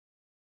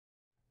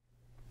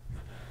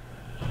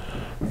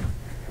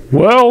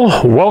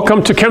Well,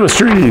 welcome to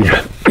chemistry. We're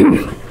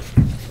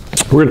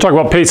going to talk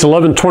about page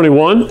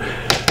 1121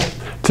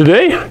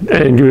 today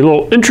and give you a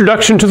little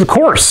introduction to the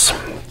course.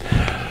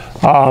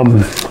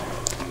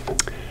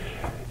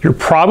 You're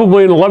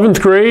probably in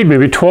 11th grade,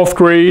 maybe 12th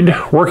grade,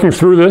 working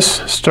through this,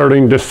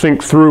 starting to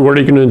think through what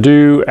are you going to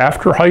do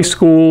after high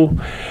school.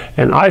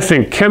 And I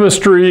think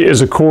chemistry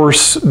is a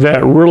course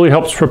that really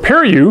helps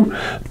prepare you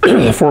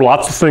for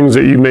lots of things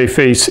that you may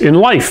face in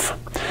life.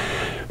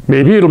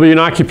 Maybe it'll be an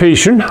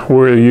occupation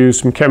where you use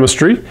some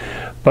chemistry,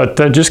 but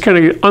just kind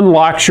of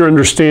unlocks your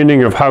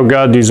understanding of how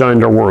God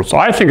designed our world. So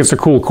I think it's a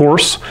cool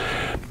course.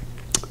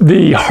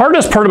 The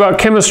hardest part about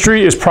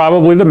chemistry is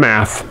probably the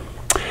math.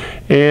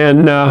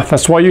 And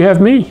that's why you have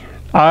me.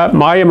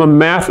 I am a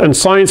math and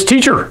science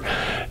teacher.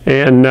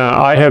 And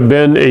I have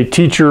been a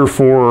teacher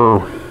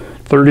for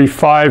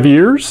 35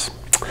 years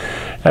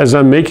as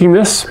I'm making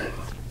this.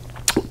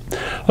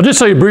 I'll just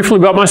tell you briefly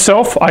about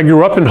myself. I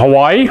grew up in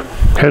Hawaii,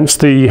 hence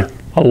the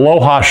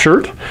Aloha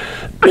shirt.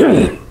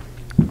 I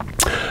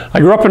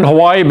grew up in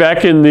Hawaii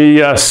back in the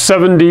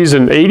 70s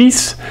and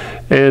 80s,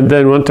 and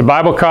then went to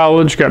Bible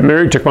college, got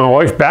married, took my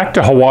wife back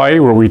to Hawaii,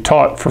 where we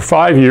taught for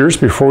 5 years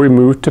before we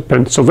moved to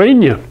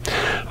Pennsylvania.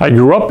 I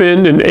grew up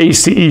in an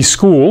ACE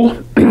school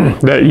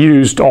that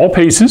used all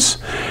PACEs,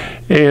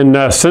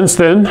 and since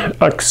then,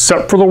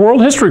 except for the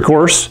World History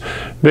course,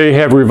 they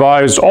have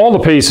revised all the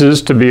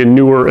PACEs to be a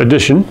newer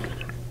edition.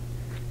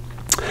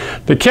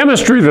 The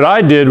chemistry that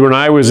I did when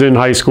I was in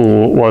high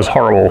school was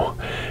horrible.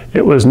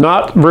 It was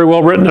not very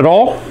well written at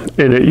all,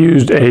 and it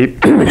used a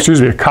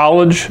a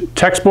college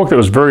textbook that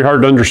was very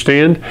hard to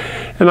understand,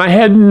 and I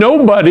had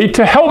nobody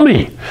to help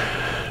me.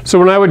 So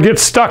when I would get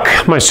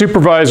stuck, my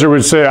supervisor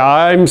would say,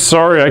 "I'm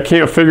sorry, I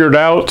can't figure it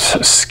out.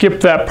 Skip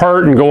that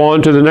part and go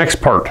on to the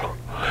next part."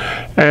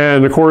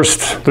 And of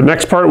course, the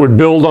next part would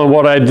build on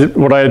what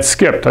I had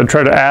skipped. I'd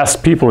try to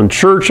ask people in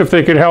church if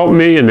they could help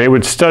me, and they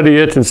would study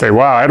it and say,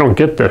 "Wow, I don't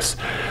get this."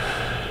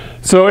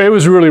 So it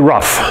was really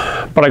rough.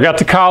 But I got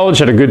to college,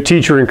 had a good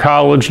teacher in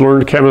college,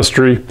 learned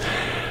chemistry.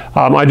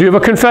 I do have a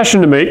confession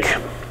to make.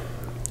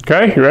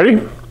 Okay, you ready?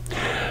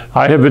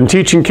 I have been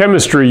teaching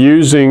chemistry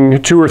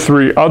using 2 or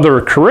 3 other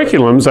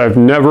curriculums. I've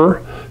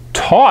never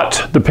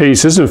taught the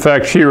PACEs. In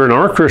fact, here in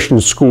our Christian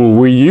school,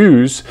 we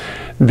use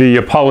the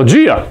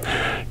Apologia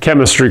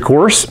chemistry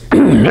course,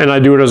 and I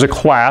do it as a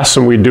class,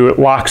 and we do it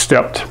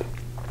lockstep.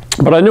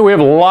 But I know we have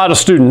a lot of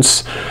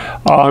students,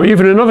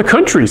 even in other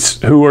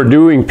countries, who are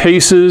doing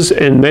PACEs,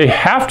 and they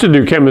have to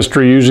do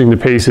chemistry using the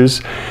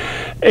PACEs,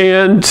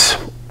 and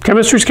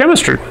chemistry is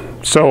chemistry.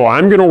 So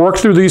I'm going to work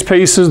through these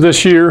PACEs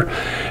this year,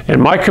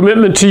 and my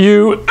commitment to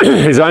you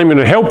is I'm going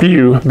to help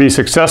you be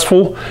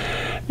successful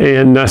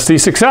and see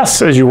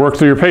success as you work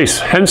through your PACE.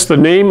 Hence the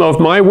name of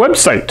my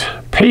website,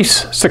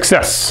 PACE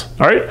Success.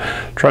 All right,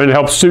 trying to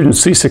help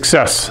students see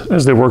success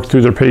as they work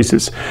through their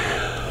PACEs.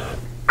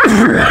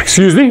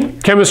 Excuse me.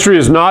 Chemistry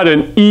is not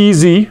an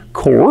easy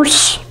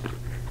course,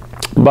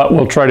 but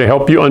we'll try to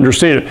help you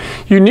understand it.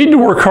 You need to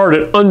work hard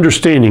at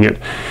understanding it.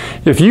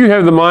 If you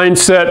have the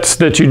mindset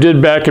that you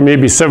did back in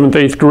maybe 7th,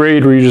 8th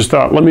grade, where you just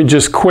thought, let me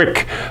just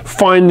quick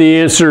find the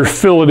answer,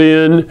 fill it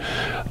in,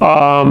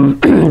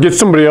 get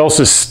somebody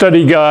else's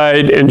study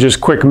guide, and just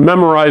quick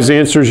memorize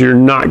answers, you're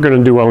not going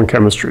to do well in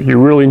chemistry. You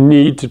really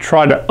need to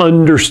try to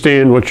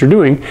understand what you're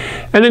doing,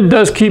 and it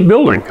does keep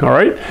building, all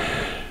right?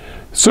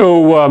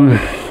 So,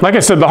 like I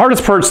said, the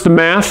hardest part's the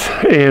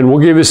math, and we'll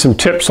give you some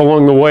tips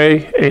along the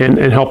way and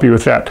help you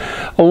with that.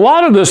 A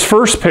lot of this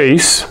first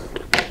PACE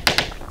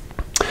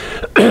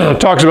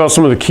talks about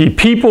some of the key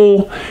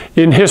people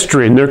in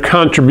history and their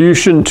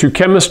contribution to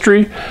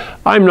chemistry.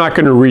 I'm not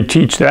going to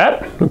reteach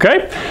that,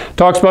 okay?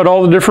 Talks about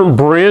all the different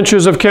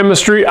branches of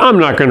chemistry. I'm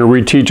not going to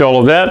reteach all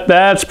of that.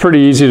 That's pretty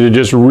easy to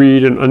just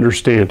read and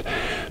understand.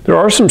 There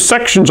are some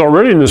sections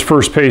already in this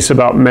first PACE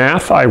about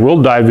math. I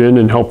will dive in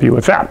and help you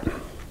with that.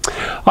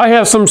 I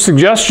have some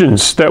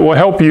suggestions that will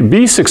help you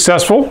be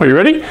successful. Are you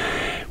ready?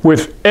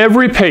 With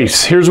every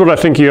PACE, here's what I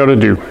think you ought to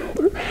do.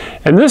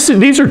 And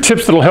these are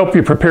tips that will help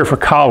you prepare for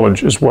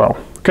college as well.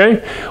 Okay?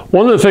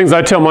 One of the things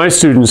I tell my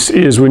students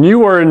is when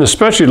you are in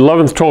especially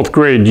 11th, 12th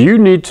grade, you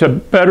need to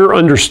better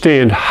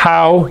understand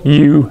how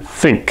you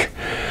think,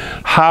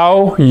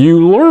 how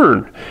you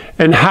learn,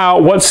 and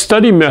what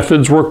study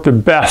methods work the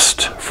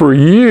best for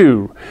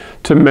you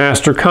to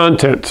master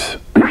content.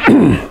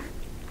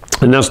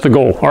 And that's the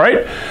goal, all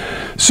right?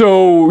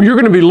 So you're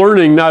going to be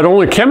learning not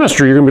only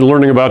chemistry, you're going to be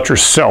learning about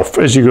yourself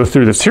as you go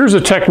through this. Here's a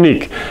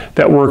technique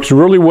that works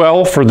really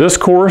well for this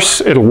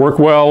course. It'll work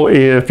well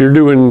if you're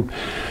doing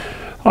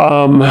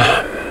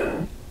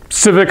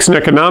civics and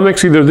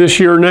economics, either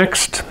this year or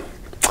next.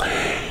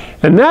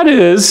 And that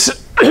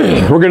is,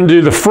 we're going to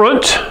do the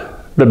front,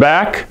 the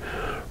back,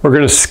 we're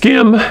going to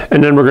skim,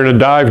 and then we're going to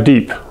dive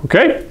deep,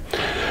 okay?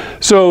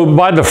 So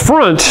by the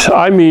front,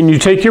 I mean you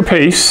take your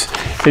PACE,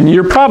 and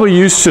you're probably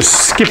used to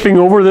skipping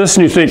over this,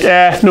 and you think,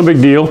 no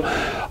big deal.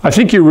 I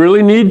think you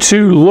really need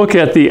to look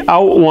at the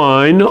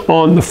outline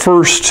on the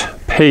first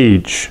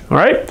page, all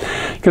right?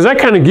 Because that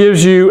kind of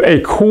gives you a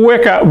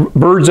quick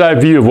bird's eye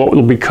view of what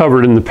will be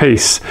covered in the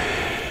PACE.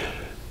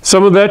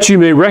 Some of that you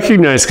may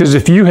recognize, because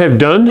if you have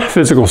done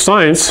physical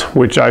science,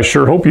 which I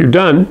sure hope you've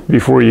done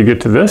before you get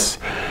to this,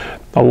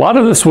 a lot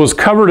of this was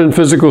covered in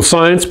physical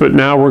science, but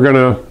now we're going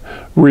to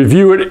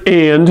review it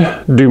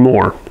and do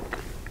more.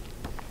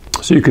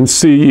 So you can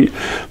see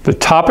the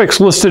topics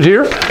listed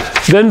here.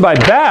 Then by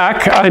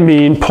back, I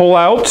mean pull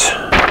out.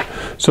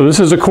 So this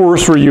is a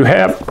course where you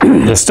have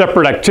a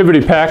separate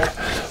activity pack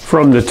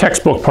from the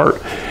textbook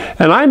part.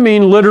 And I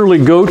mean literally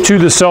go to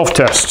the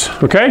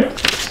self-test, okay?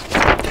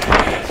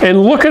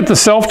 And look at the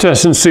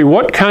self-test and see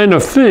what kind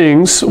of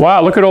things,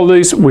 wow, look at all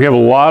these. We have a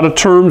lot of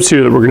terms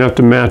here that we're gonna have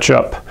to match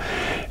up.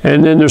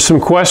 And then there's some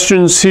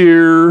questions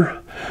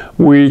here.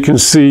 We can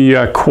see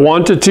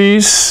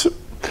quantities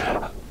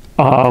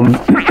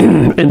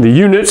and the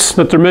units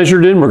that they're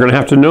measured in. We're gonna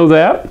have to know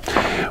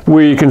that.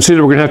 We can see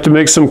that we're gonna have to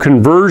make some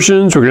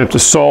conversions. We're gonna have to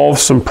solve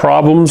some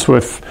problems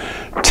with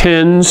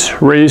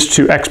tens raised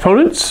to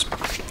exponents.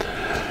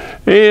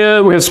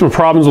 And we have some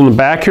problems on the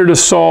back here to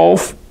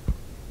solve.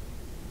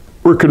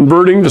 We're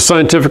converting to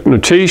scientific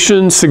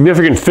notation,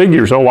 significant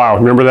figures. Oh wow,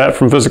 remember that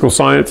from physical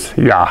science?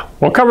 Yeah,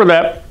 we'll cover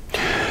that.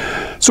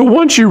 So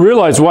once you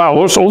realize, wow,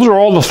 those are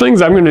all the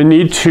things I'm going to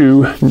need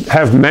to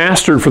have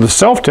mastered for the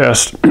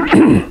self-test,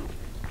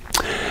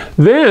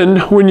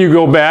 then when you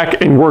go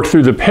back and work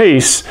through the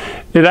PACE,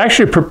 it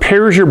actually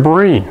prepares your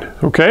brain,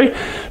 okay?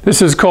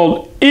 This is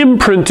called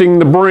imprinting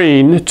the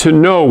brain to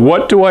know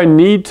what do I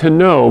need to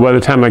know by the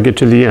time I get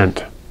to the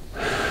end.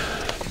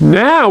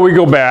 Now we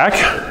go back.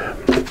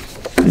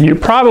 You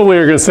probably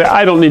are going to say,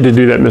 I don't need to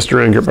do that,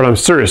 Mr. Enger, but I'm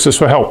serious, this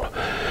will help.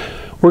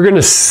 We're going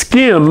to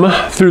skim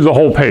through the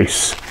whole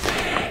PACE.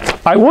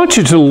 I want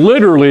you to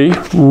literally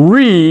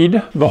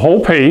read the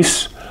whole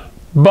PACE,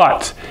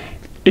 but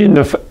in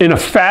a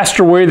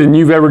faster way than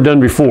you've ever done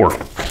before.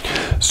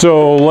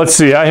 So let's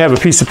see, I have a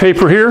piece of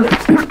paper here.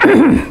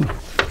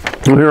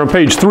 Here on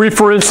page 3,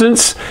 for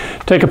instance,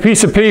 take a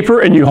piece of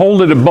paper and you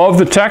hold it above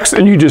the text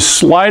and you just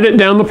slide it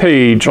down the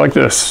page like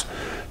this,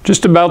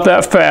 just about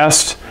that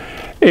fast.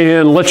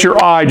 And let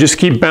your eye just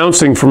keep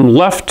bouncing from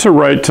left to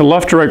right,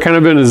 kind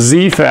of in a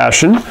Z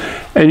fashion.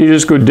 And you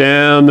just go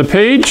down the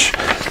page.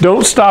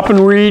 Don't stop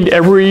and read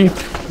every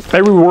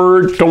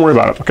word. Don't worry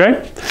about it,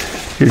 okay?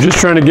 You're just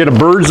trying to get a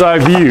bird's eye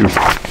view.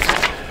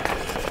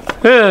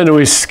 And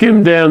we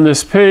skim down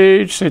this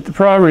page, state the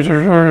problem,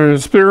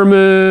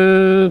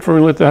 experiment,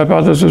 formulate the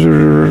hypothesis,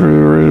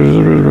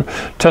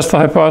 test the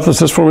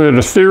hypothesis, formulate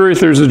a theory,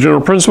 there's a general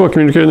principle,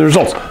 communicating the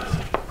results.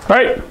 All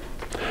right?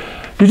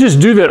 You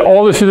just do that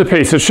all the way through the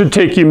PACE. It should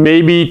take you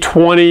maybe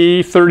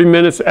 20, 30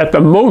 minutes, at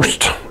the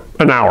most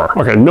an hour.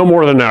 Okay, no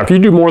more than an hour. If you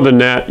do more than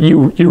that,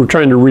 you're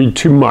trying to read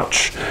too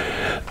much.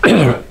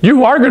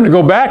 You are going to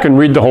go back and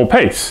read the whole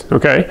PACE,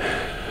 okay?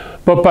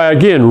 But by,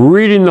 again,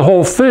 reading the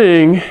whole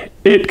thing,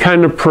 it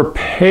kind of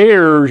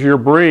prepares your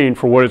brain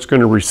for what it's going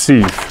to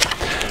receive.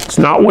 It's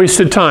not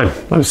wasted time.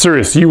 I'm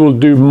serious. You will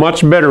do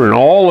much better in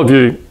all of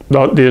the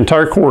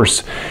entire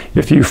course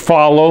if you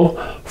follow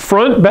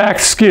front, back,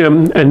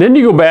 skim, and then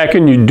you go back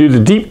and you do the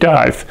deep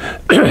dive.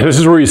 This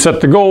is where you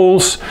set the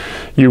goals.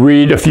 You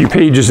read a few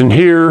pages in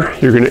here.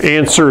 You're going to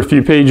answer a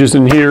few pages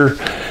in here.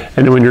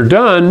 And then when you're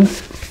done,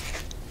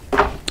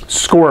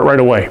 score it right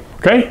away.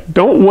 Okay?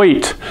 Don't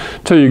wait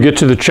till you get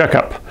to the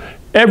checkup.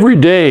 Every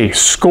day,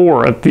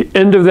 score. At the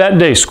end of that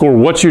day, score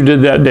what you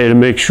did that day to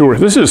make sure.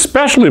 This is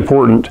especially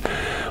important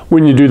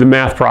when you do the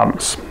math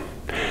problems.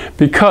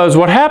 Because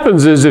what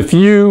happens is if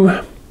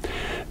you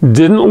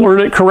didn't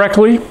learn it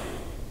correctly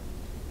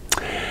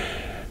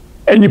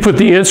and you put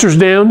the answers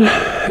down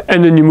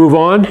and then you move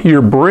on,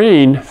 your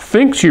brain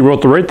thinks you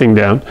wrote the right thing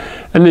down,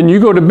 and then you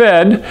go to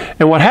bed,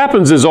 and what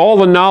happens is all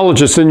the knowledge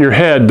that's in your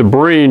head, the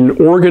brain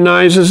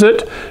organizes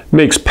it,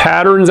 makes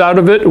patterns out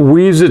of it,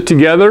 weaves it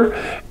together,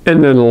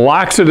 and then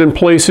locks it in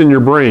place in your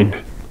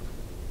brain.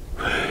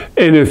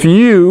 And if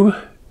you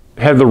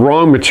have the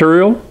wrong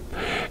material,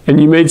 and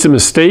you made some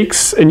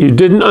mistakes and you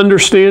didn't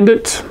understand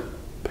it,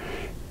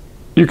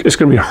 it's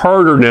going to be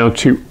harder now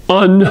to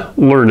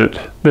unlearn it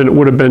than it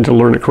would have been to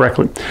learn it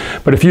correctly.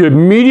 But if you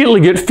immediately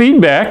get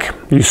feedback,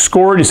 you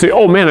score it, you say,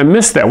 oh man, I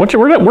missed that.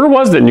 Where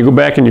was that? And you go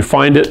back and you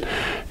find it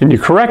and you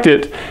correct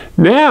it.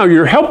 Now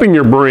you're helping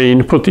your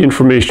brain put the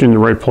information in the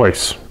right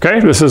place. Okay?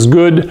 This is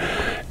good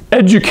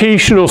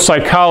educational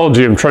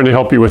psychology I'm trying to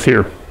help you with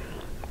here.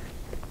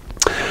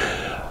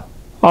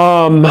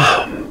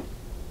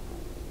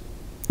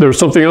 There was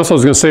something else I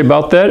was going to say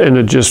about that, and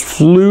it just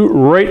flew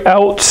right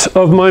out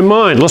of my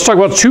mind. Let's talk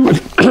about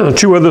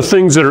two other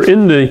things that are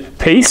in the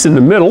PACE in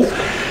the middle.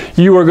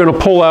 You are going to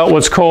pull out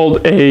what's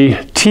called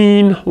a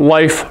teen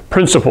life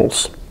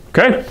principles.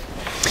 Okay?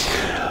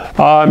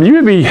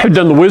 You maybe have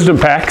done the wisdom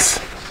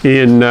packs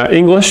in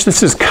English.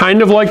 This is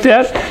kind of like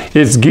that.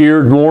 It's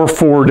geared more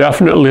for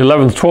definitely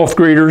 11th, 12th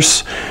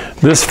graders.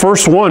 This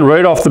first one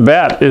right off the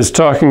bat is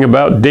talking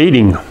about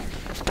dating.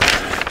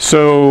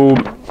 So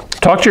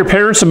talk to your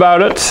parents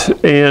about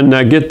it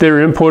and get their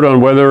input on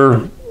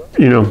whether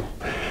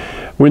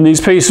When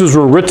these paces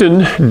were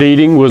written,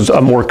 dating was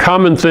a more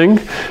common thing.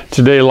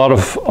 Today, a lot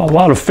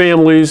of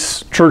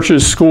families,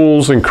 churches,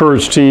 schools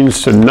encourage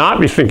teens to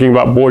not be thinking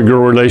about boy-girl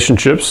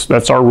relationships.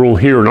 That's our rule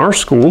here in our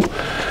school.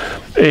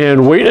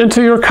 And wait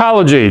until you're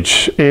college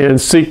age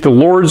and seek the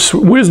Lord's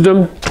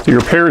wisdom through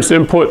your parents'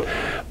 input,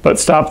 but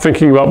stop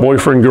thinking about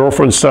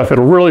boyfriend-girlfriend stuff.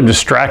 It'll really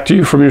distract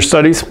you from your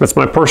studies. That's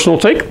my personal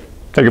take.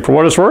 Take it for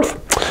what it's worth.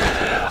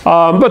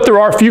 But there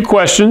are a few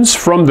questions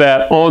from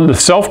that on the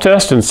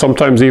self-test and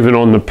sometimes even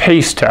on the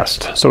PACE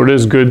test. So it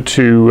is good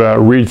to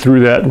read through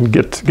that and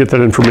get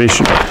that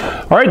information.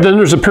 All right, then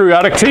there's a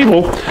periodic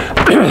table.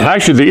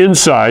 Actually, the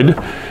inside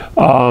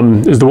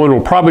is the one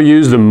we'll probably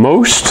use the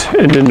most,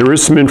 and then there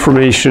is some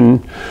information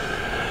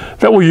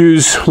that we'll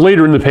use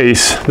later in the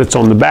PACE that's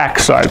on the back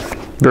side.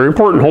 Very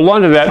important. Hold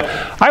on to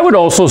that. I would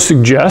also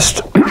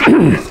suggest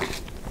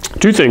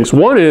two things.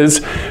 One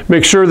is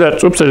make sure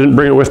that, oops, I didn't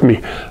bring it with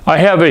me. I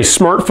have a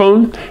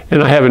smartphone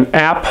and I have an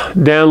app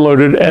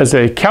downloaded as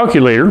a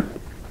calculator.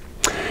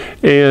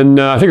 And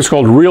I think it's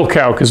called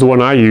RealCalc is the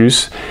one I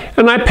use.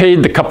 And I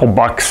paid the couple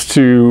bucks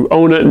to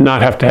own it and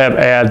not have to have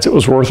ads. It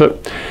was worth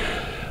it.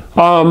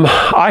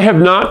 I have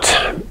not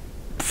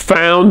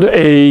found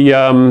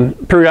a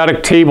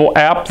periodic table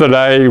app that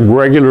I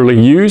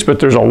regularly use, but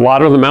there's a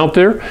lot of them out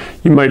there.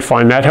 You might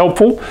find that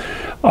helpful.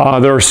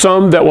 There are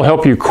some that will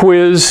help you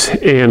quiz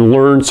and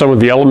learn some of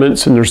the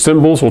elements and their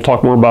symbols. We'll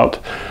talk more about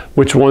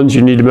which ones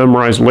you need to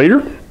memorize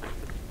later.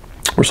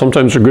 Or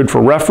sometimes they're good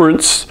for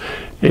reference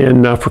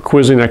and for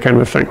quizzing, that kind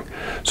of a thing.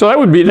 So that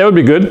would be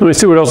good. Let me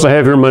see what else I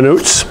have here in my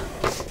notes.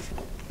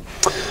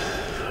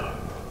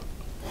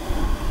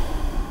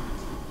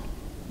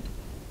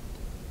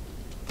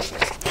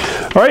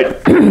 All right.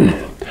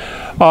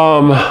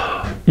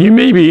 You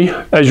maybe,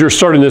 as you're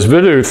starting this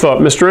video, thought,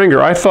 Mr.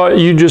 Enger, I thought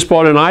you just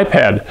bought an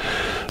iPad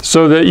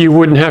so that you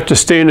wouldn't have to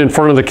stand in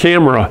front of the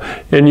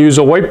camera and use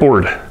a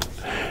whiteboard.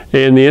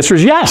 And the answer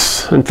is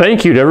yes, and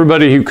thank you to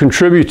everybody who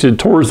contributed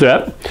towards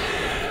that.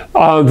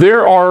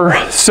 There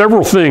are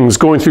several things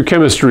going through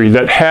chemistry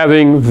that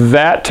having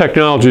that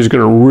technology is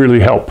going to really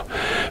help,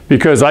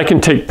 because I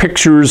can take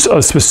pictures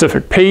of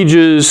specific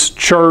pages,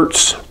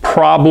 charts,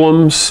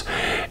 problems,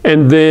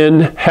 and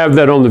then have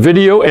that on the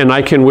video, and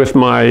I can, with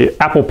my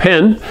Apple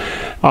Pen,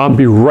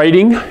 be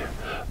writing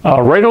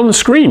right on the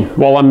screen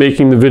while I'm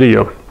making the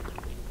video.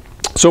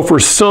 So for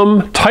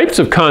some types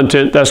of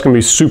content, that's going to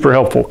be super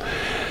helpful.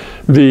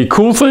 The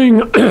cool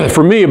thing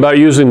for me about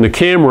using the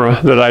camera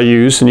that I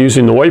use and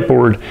using the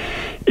whiteboard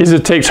is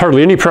it takes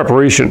hardly any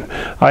preparation.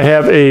 I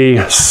have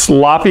a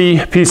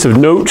sloppy piece of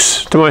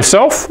notes to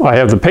myself. I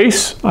have the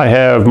PACE, I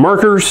have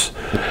markers.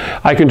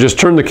 I can just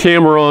turn the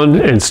camera on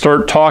and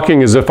start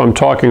talking as if I'm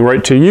talking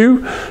right to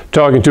you,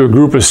 talking to a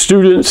group of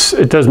students.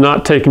 It does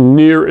not take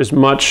near as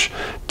much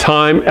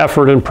time,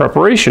 effort, and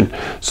preparation.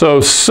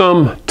 So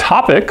some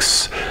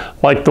topics,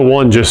 like the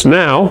one just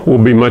now, will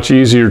be much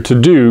easier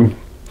to do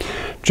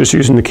just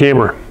using the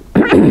camera.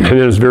 And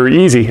it's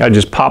very easy. I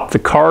just pop the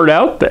card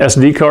out, the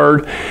SD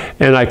card,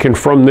 and I can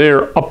from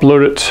there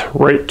upload it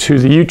right to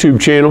the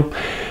YouTube channel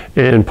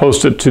and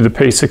post it to the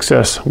PACE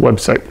Success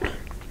website.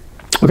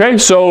 Okay,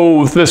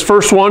 so this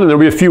first one, and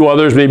there'll be a few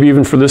others, maybe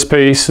even for this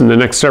PACE and the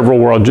next several,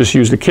 where I'll just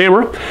use the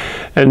camera.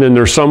 And then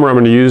there's some where I'm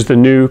going to use the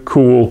new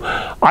cool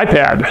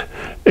iPad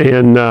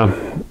and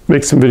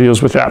make some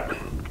videos with that.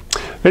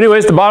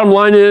 Anyways, the bottom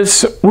line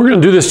is we're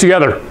going to do this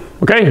together.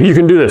 Okay, you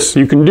can do this.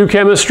 You can do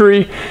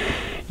chemistry.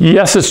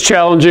 Yes, it's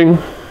challenging.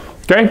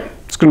 Okay,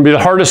 it's going to be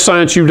the hardest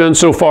science you've done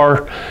so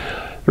far.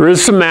 There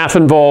is some math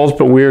involved,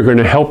 but we are going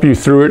to help you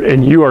through it,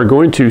 and you are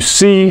going to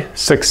see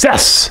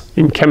success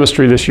in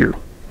chemistry this year.